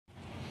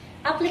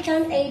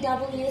Applicant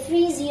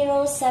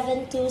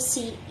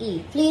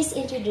AW3072CE, please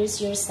introduce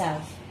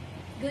yourself.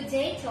 Good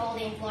day to all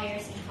the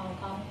employers in Hong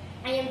Kong.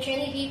 I am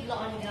Genevieve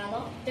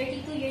Loangalo,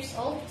 32 years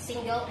old,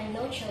 single, and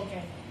no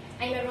children.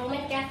 I'm a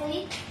Roman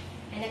Catholic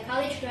and a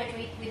college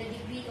graduate with a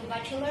degree of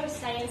Bachelor of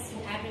Science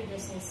in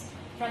Agribusiness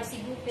from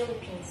Cebu,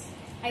 Philippines.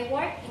 I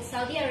worked in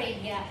Saudi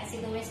Arabia as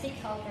a domestic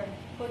helper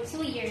for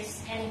 2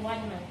 years and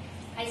 1 month.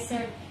 I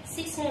served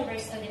 6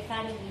 members of the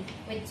family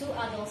with 2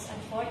 adults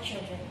and 4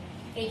 children,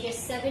 ages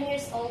 7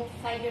 years old,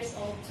 5 years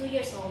old, 2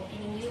 years old,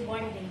 and a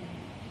newborn baby.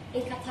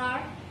 In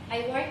Qatar,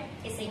 I worked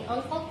as an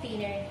on-call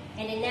cleaner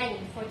and a nanny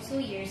for 2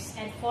 years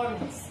and 4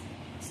 months,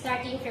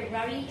 starting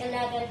February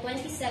 11,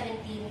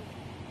 2017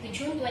 to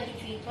June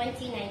 23,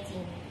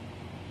 2019.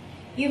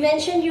 You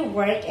mentioned you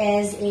work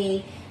as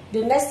a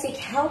domestic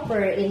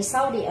helper in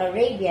Saudi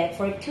Arabia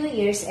for 2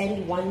 years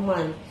and 1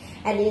 month,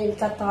 and in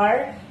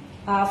Qatar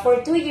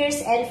for 2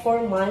 years and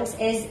 4 months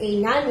as a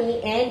nanny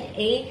and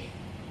a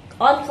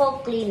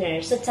on-call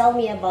cleaner. So tell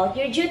me about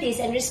your duties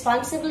and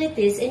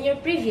responsibilities in your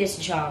previous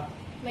job.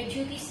 My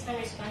duties and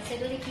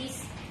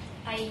responsibilities: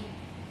 I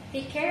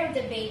take care of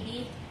the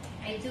baby,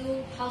 I do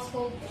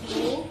household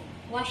cleaning,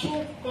 washing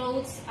of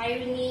clothes,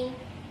 ironing,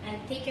 and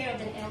take care of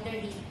the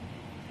elderly.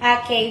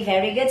 Okay,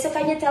 very good. So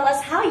can you tell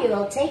us how you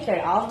will take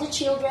care of the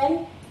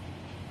children?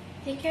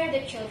 Take care of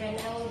the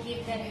children, I will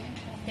give them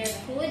their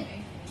food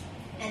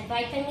and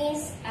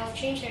vitamins. I'll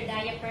change their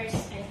diapers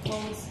and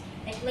clothes.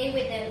 I play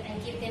with them and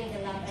give them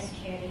the love and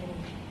care they need.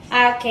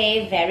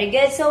 Okay, very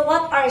good. So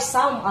what are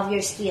some of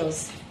your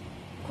skills?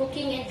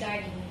 Cooking and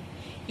gardening.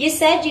 You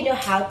said you know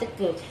how to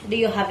cook. Do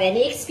you have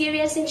any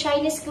experience in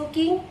Chinese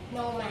cooking?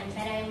 No, ma'am,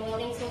 but I am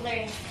willing to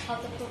learn how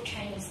to cook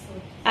Chinese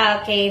food.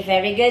 Okay,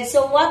 very good.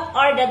 So what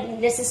are the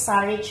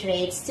necessary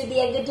traits to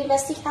be a good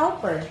domestic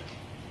helper?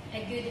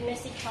 A good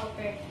domestic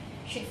helper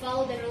should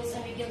follow the rules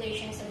and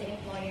regulations of the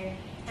employer.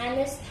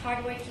 Honest,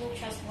 hardworking,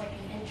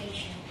 trustworthy, and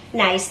patient.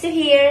 Nice to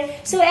hear.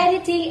 So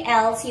anything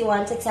else you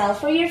want to tell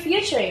for your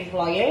future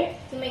employer?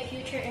 To my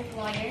future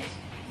employer,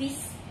 please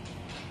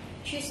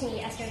choose me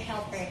as your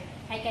helper.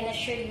 I can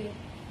assure you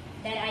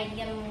that I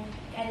can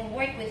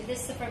work with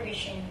this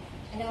supervision,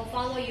 and I will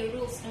follow your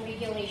rules and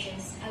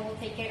regulations. I will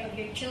take care of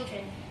your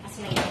children as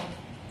my own.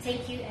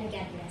 Thank you and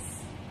God bless.